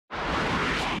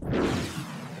Hello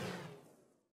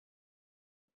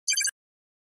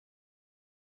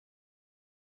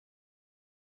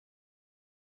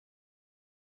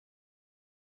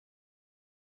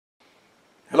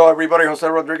everybody, Jose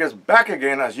Rodriguez back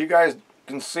again. As you guys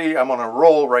can see, I'm on a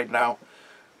roll right now.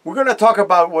 We're going to talk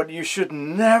about what you should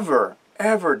never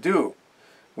ever do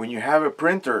when you have a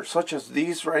printer such as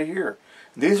these right here.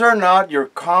 These are not your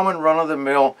common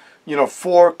run-of-the-mill,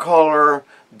 4-color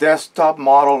desktop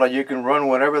model that you can run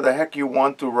whatever the heck you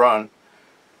want to run.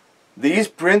 These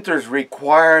printers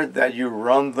require that you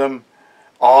run them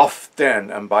often,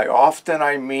 and by often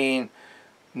I mean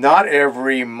not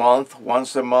every month,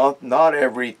 once a month, not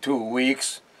every 2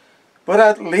 weeks, but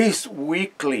at least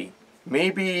weekly,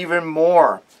 maybe even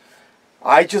more.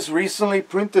 I just recently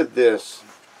printed this,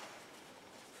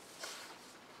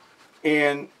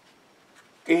 and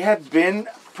it had been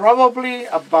probably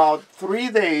about 3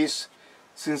 days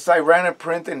since I ran a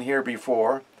print in here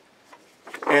before,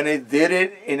 and it did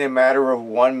it in a matter of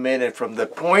 1 minute. From the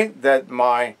point that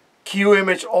my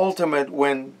QIMAGE Ultimate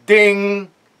went ding,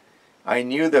 I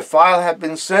knew the file had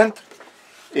been sent.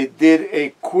 It did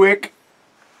a quick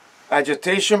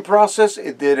agitation process.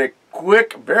 It did a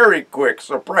quick, very quick,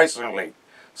 surprisingly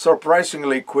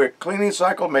quick cleaning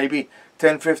cycle, maybe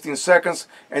 10-15 seconds,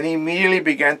 and immediately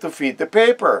began to feed the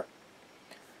paper.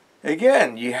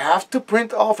 Again, you have to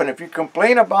print often. If you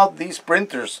complain about these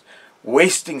printers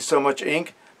wasting so much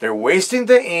ink, they're wasting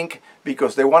the ink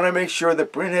because they want to make sure the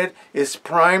printhead is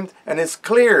primed and is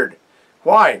cleared.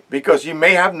 Why? Because you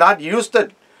may have not used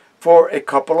it for a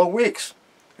couple of weeks,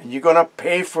 and you're going to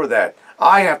pay for that.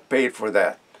 I have paid for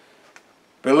that.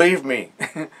 Believe me,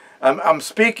 I'm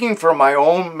speaking from my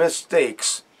own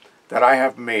mistakes that I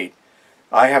have made.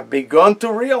 I have begun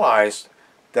to realize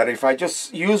that if I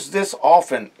just use this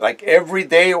often, like every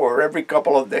day or every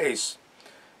couple of days,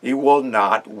 it will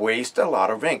not waste a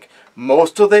lot of ink.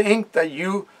 Most of the ink that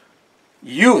you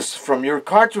use from your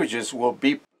cartridges will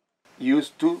be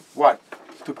used to what?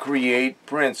 To create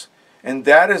prints. And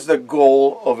that is the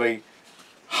goal of a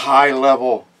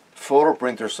high-level photo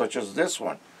printer such as this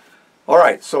one.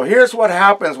 Alright, so here's what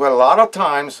happens when a lot of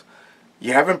times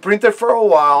you haven't printed for a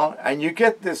while and you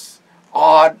get this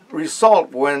odd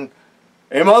result when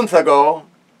a month ago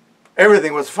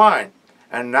everything was fine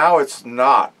and now it's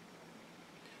not.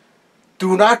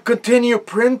 Do not continue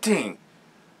printing.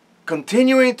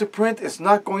 Continuing to print is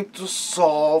not going to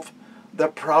solve the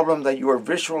problem that you are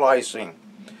visualizing.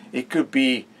 It could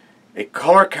be a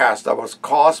color cast that was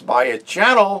caused by a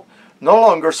channel no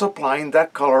longer supplying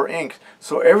that color ink.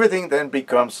 So everything then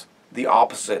becomes the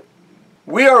opposite.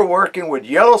 We are working with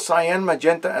yellow, cyan,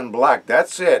 magenta, and black.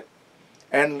 That's it.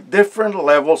 And different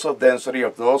levels of density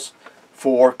of those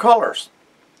 4 colors.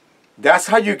 That's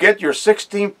how you get your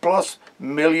 16+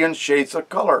 million shades of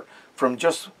color from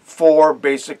just 4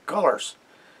 basic colors.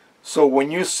 So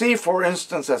when you see, for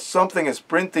instance, that something is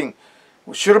printing,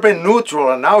 which should have been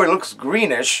neutral and now it looks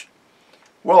greenish,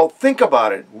 well, think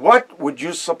about it. What would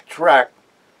you subtract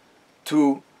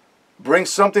to bring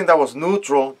something that was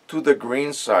neutral to the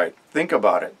green side? Think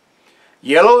about it.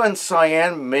 Yellow and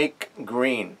cyan make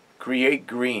green, create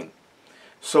green.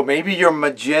 So maybe your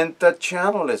magenta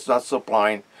channel is not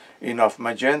supplying enough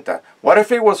magenta. What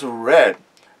if it was red?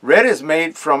 Red is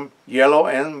made from yellow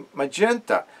and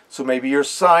magenta. So maybe your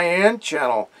cyan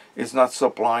channel is not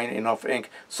supplying enough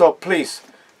ink. So please,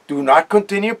 do not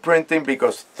continue printing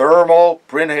because thermal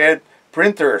printhead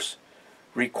printers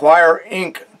require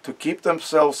ink to keep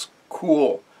themselves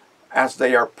cool as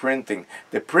they are printing.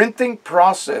 The printing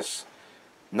process,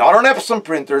 not on EPSON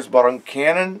printers, but on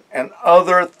Canon and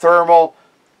other thermal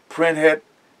printhead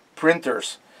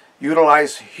printers,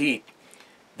 utilize heat.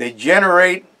 They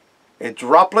generate a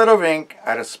droplet of ink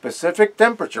at a specific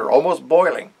temperature, almost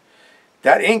boiling.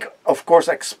 That ink, of course,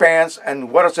 expands,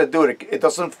 and what does it do? It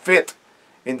doesn't fit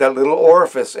in that little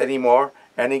orifice anymore,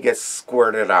 and it gets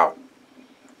squirted out.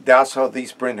 That's how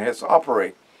these printheads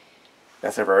operate.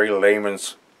 That's a very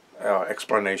layman's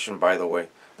explanation, by the way.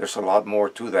 There's a lot more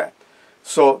to that.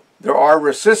 So there are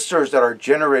resistors that are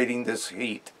generating this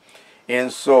heat.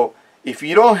 And so if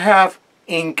you don't have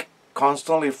ink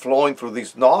constantly flowing through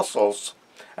these nozzles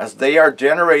as they are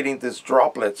generating these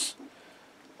droplets,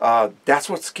 that's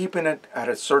what's keeping it at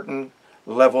a certain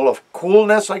level of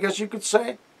coolness, I guess you could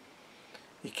say.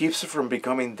 It keeps it from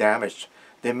becoming damaged.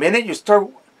 The minute you start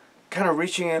kind of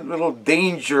reaching a little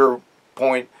danger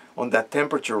point on that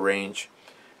temperature range,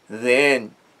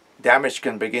 then damage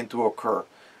can begin to occur.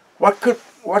 What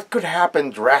could happen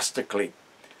drastically?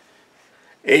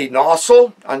 A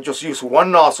nozzle, and just use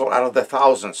one nozzle out of the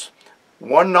thousands.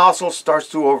 One nozzle starts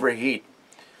to overheat.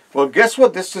 Well, guess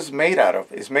what this is made out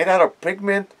of? It's made out of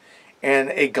pigment and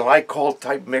a glycol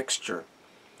type mixture.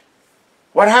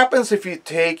 What happens if you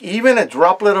take even a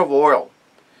droplet of oil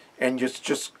and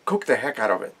just cook the heck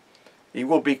out of it? It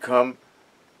will become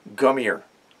gummier,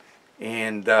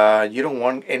 and you don't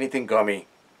want anything gummy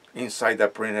inside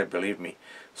that printhead, believe me.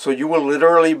 So you will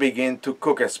literally begin to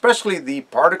cook, especially the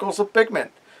particles of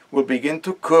pigment will begin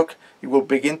to cook. It will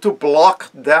begin to block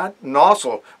that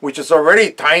nozzle, which is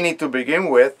already tiny to begin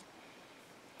with,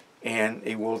 and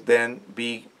it will then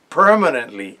be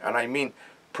permanently, and I mean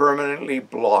permanently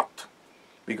blocked,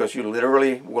 because you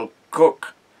literally will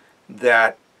cook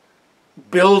that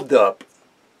buildup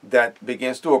that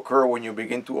begins to occur when you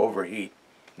begin to overheat.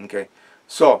 Okay,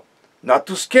 so not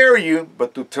to scare you,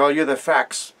 but to tell you the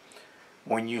facts.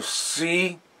 When you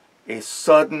see a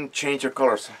sudden change of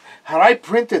colors, had I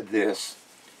printed this,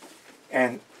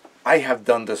 and I have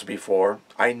done this before,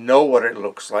 I know what it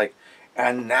looks like,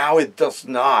 and now it does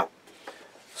not.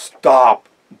 Stop.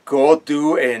 Go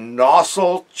do a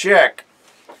nozzle check,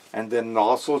 and the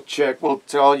nozzle check will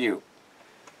tell you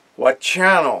what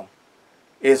channel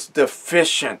is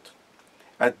deficient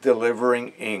at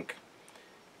delivering ink.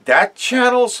 That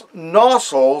channel's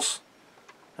nozzles,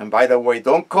 and by the way,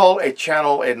 don't call a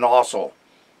channel a nozzle,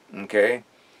 okay?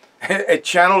 A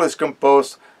channel is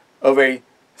composed of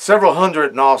several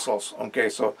hundred nozzles, okay?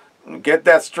 So get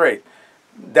that straight.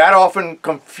 That often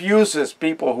confuses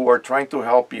people who are trying to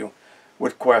help you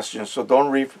with questions. So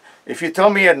don't if you tell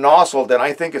me a nozzle, then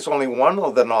I think it's only one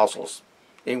of the nozzles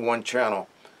in one channel.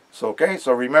 So okay,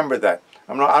 so remember that.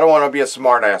 I don't want to be a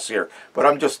smart ass here, but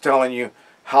I'm just telling you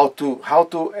how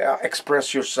to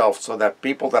express yourself so that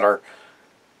people that are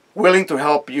willing to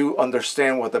help you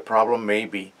understand what the problem may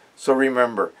be. So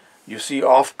remember, you see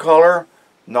off color,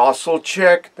 nozzle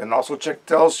check. The nozzle check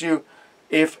tells you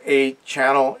if a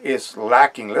channel is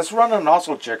lacking. Let's run a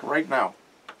nozzle check right now.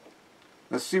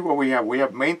 Let's see what we have. We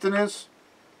have maintenance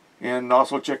and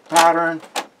nozzle check pattern,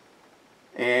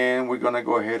 and we're going to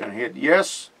go ahead and hit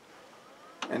yes,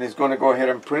 and it's going to go ahead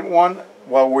and print one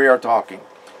while we are talking.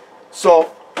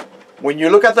 So when you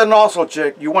look at the nozzle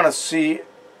check, you want to see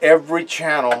every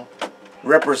channel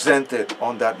represented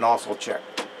on that nozzle check.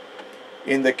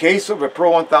 In the case of a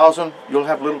Pro 1000, you'll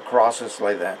have little crosses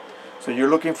like that. So you're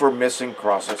looking for missing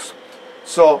crosses.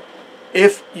 So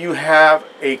if you have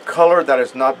a color that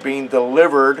is not being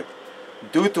delivered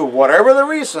due to whatever the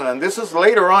reason, and this is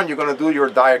later on, you're going to do your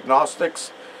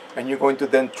diagnostics, and you're going to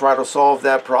then try to solve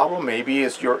that problem. Maybe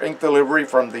it's your ink delivery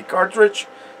from the cartridge.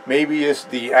 Maybe it's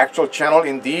the actual channel.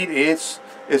 Indeed, it's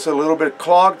a little bit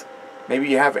clogged. Maybe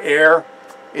you have air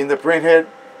in the printhead.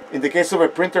 In the case of a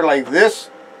printer like this,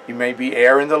 it may be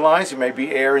air in the lines. It may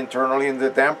be air internally in the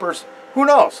dampers. Who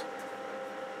knows?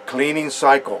 Cleaning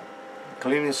cycle.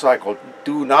 Cleaning cycle.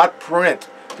 Do not print.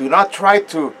 Do not try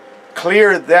to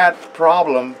clear that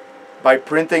problem by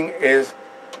printing a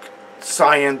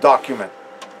cyan document.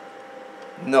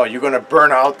 No, you're going to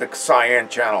burn out the cyan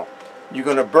channel. You're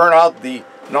going to burn out the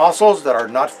nozzles that are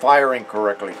not firing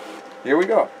correctly. Here we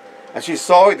go. As you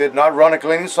saw, it did not run a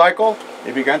cleaning cycle.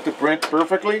 It began to print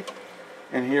perfectly.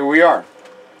 And here we are.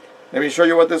 Let me show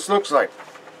you what this looks like.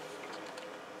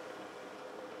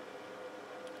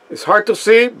 It's hard to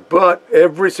see, but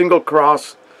every single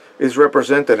cross is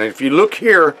represented. And if you look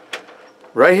here,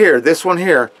 right here, this one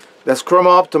here, that's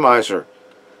Chroma Optimizer.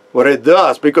 What it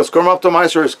does, because Chroma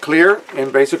Optimizer is clear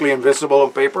and basically invisible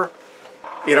on paper,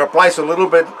 it applies a little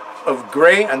bit of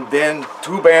gray and then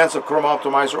 2 bands of Chroma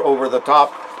Optimizer over the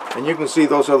top. And you can see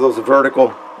those are those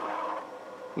vertical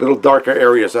little darker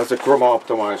areas. That's a Chroma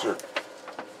Optimizer.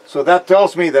 So that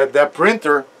tells me that that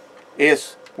printer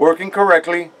is working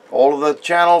correctly. All of the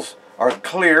channels are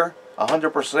clear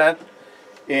 100%,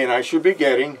 and I should be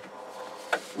getting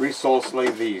results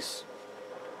like these.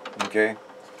 Okay,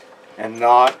 and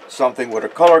not something with a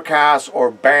color cast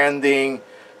or banding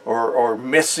or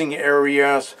missing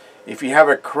areas. If you have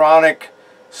a chronic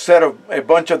set of a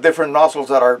bunch of different nozzles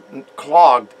that are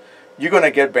clogged, you're going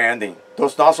to get banding.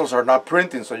 Those nozzles are not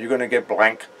printing, so you're going to get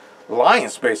blank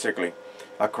lines basically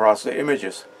across the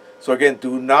images. So again,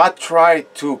 do not try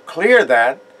to clear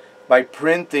that by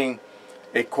printing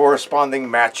a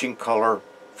corresponding matching color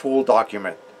full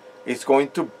document. It's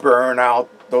going to burn out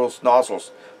those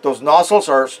nozzles. Those nozzles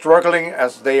are struggling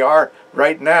as they are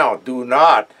right now. Do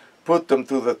not put them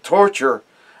through the torture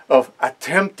of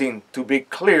attempting to be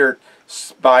cleared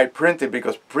by printing,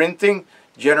 because printing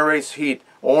generates heat.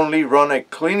 Only run a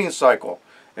cleaning cycle.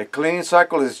 A cleaning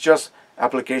cycle is just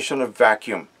application of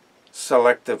vacuum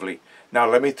selectively. Now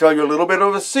let me tell you a little bit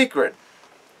of a secret.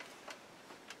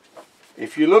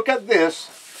 If you look at this,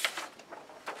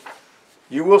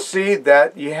 you will see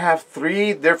that you have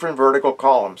 3 different vertical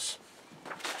columns.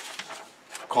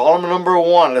 Column number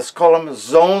 1, let's call them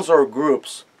zones or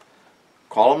groups.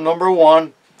 Column number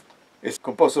 1 is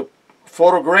composed of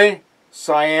photo gray,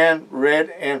 cyan, red,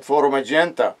 and photo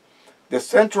magenta. The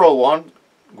central one,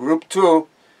 group 2,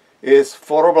 is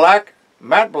photo black,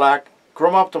 matte black,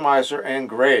 chrome optimizer, and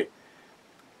gray.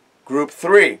 Group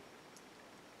 3,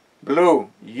 blue,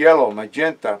 yellow,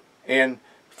 magenta, and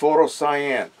photo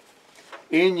cyan.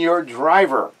 In your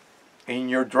driver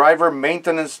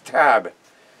maintenance tab,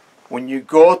 when you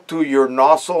go to your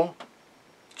nozzle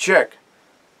check,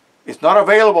 it's not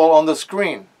available on the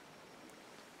screen.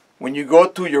 When you go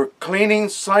to your cleaning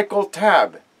cycle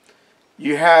tab,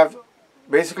 you have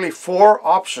basically 4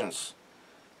 options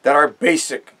that are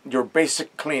basic, your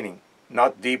basic cleaning,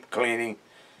 not deep cleaning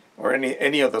or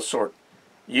any of the sort.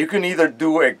 You can either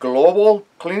do a global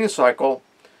cleaning cycle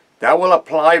that will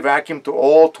apply vacuum to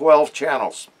all 12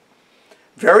 channels.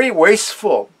 Very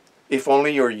wasteful if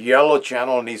only your yellow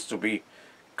channel needs to be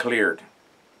cleared.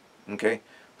 Okay,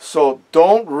 so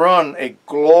don't run a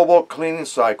global cleaning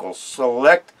cycle.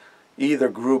 Select either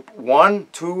group 1,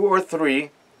 2, or 3,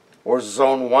 or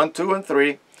zone 1, 2, and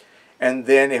 3, and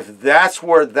then if that's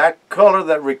where that color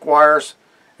that requires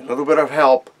a little bit of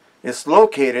help is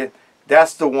located,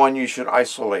 that's the one you should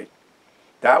isolate.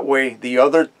 That way the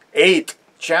other 8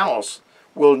 channels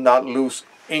will not lose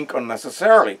ink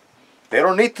unnecessarily. They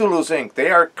don't need to lose ink.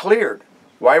 They are cleared.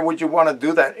 Why would you want to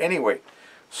do that anyway?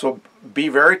 So be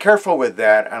very careful with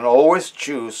that, and always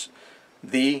choose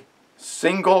the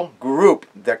single group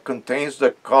that contains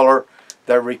the color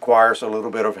that requires a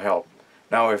little bit of help.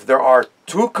 Now, if there are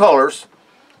 2 colors,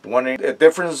 one in a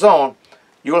different zone,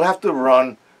 you'll have to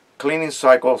run cleaning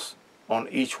cycles on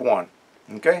each one.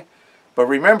 Okay? But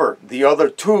remember, the other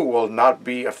 2 will not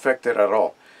be affected at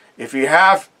all. If you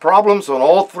have problems on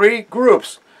all 3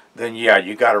 groups, then yeah,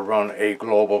 you got to run a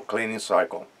global cleaning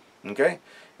cycle. Okay?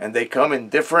 And they come in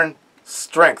different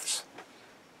strengths.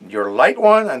 Your light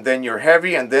one, and then your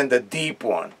heavy, and then the deep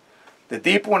one. The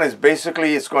deep one is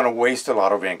basically, it's going to waste a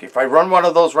lot of ink. If I run one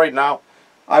of those right now,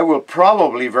 I will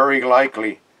probably very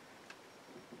likely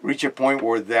reach a point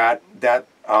where that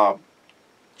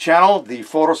channel, the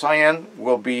photo cyan,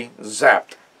 will be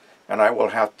zapped, and I will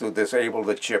have to disable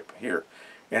the chip here.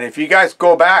 And if you guys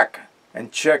go back and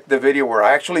check the video where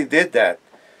I actually did that,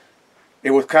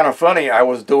 it was kind of funny. I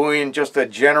was doing just a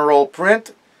general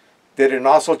print, did a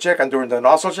nozzle check, and during the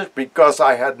nozzle check, because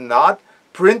I had not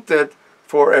printed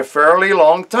for a fairly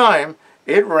long time,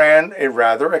 it ran a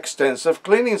rather extensive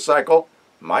cleaning cycle.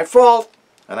 My fault.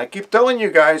 And I keep telling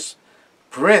you guys,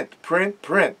 print, print,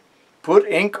 print. Put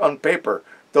ink on paper.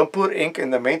 Don't put ink in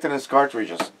the maintenance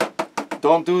cartridges.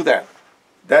 Don't do that.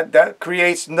 That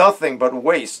creates nothing but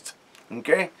waste.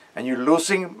 Okay? And you're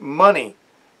losing money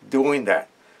doing that.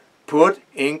 Put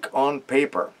ink on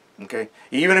paper. Okay?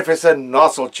 Even if it's a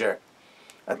nozzle check.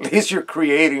 At least you're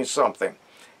creating something.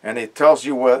 And it tells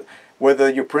you whether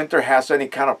your printer has any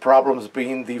kind of problems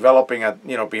developing at,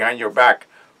 behind your back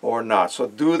or not. So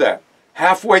do that.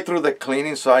 Halfway through the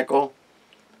cleaning cycle,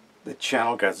 the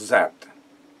channel got zapped.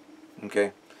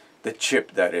 Okay? The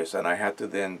chip, that is. And I had to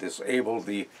then disable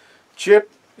the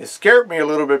chip. It scared me a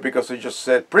little bit because it just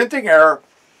said printing error.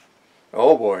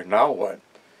 Oh boy, now what?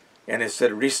 And it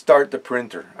said restart the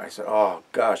printer. I said, oh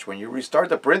gosh, when you restart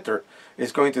the printer,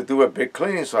 it's going to do a big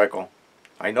cleaning cycle.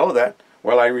 I know that.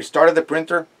 Well, I restarted the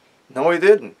printer. No, it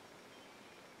didn't.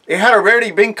 It had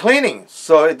already been cleaning,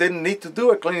 so it didn't need to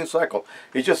do a cleaning cycle.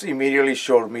 It just immediately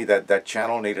showed me that that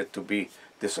channel needed to be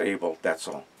disabled. That's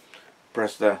all.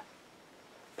 Press the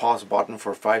pause button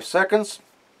for 5 seconds.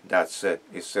 That's it.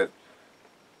 It said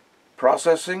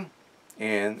processing,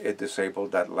 and it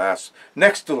disabled that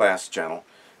next to last channel.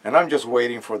 And I'm just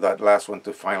waiting for that last one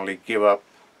to finally give up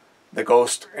the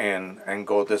ghost and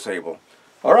go disable.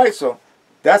 All right, so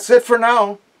that's it for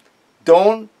now.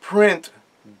 Don't print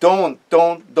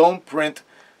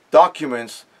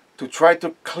documents to try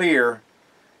to clear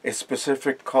a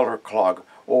specific color clog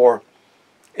or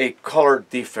a color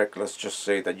defect, let's just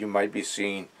say, that you might be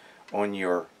seeing on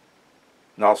your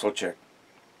nozzle check.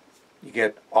 You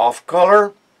get off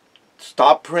color,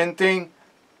 stop printing,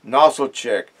 nozzle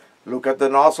check. Look at the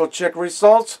nozzle check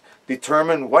results,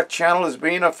 determine what channel is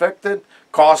being affected,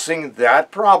 causing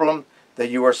that problem that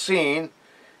you are seeing,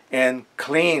 and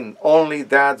clean only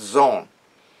that zone.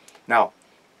 Now,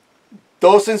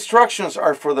 those instructions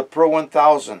are for the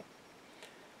Pro-1000.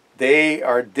 They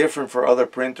are different for other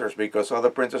printers because other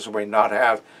printers may not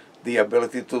have the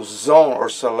ability to zone or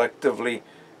selectively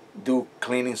do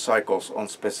cleaning cycles on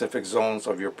specific zones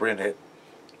of your print head.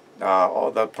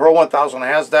 The Pro-1000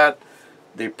 has that.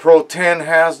 The Pro-10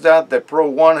 has that. The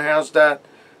Pro-1 has that.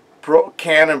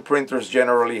 Canon printers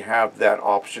generally have that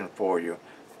option for you,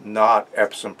 not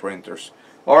EPSON printers.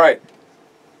 All right,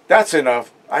 that's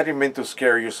enough. I didn't mean to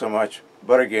scare you so much,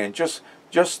 but again, just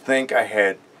think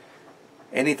ahead.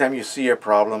 Anytime you see a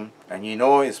problem and you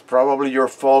know it's probably your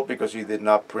fault because you did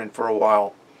not print for a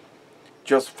while,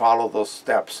 just follow those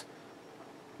steps.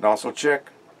 Nozzle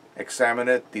check, examine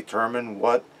it, determine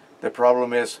what the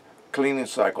problem is, cleaning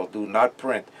cycle, do not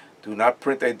print. Do not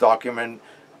print a document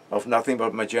of nothing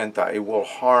but magenta. It will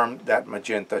harm that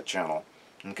magenta channel.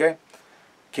 Okay?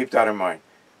 Keep that in mind.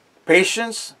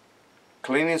 Patience,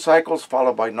 cleaning cycles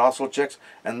followed by nozzle checks,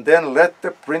 and then let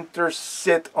the printer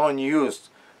sit unused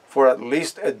for at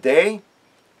least a day.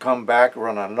 Come back,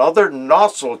 run another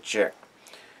nozzle check.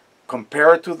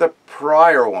 Compare it to the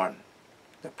prior one,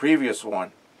 the previous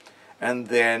one, and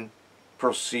then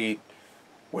proceed.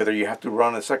 Whether you have to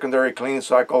run a secondary cleaning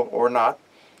cycle or not,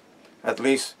 at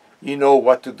least you know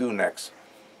what to do next.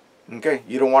 Okay?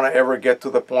 You don't want to ever get to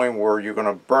the point where you're going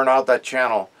to burn out that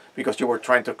channel because you were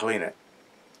trying to clean it.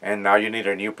 And now you need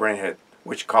a new print head,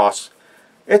 which costs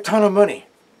a ton of money.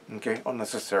 Okay?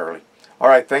 Unnecessarily.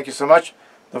 Alright, thank you so much.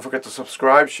 Don't forget to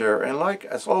subscribe, share, and like.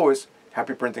 As always,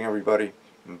 happy printing, everybody.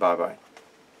 Bye-bye.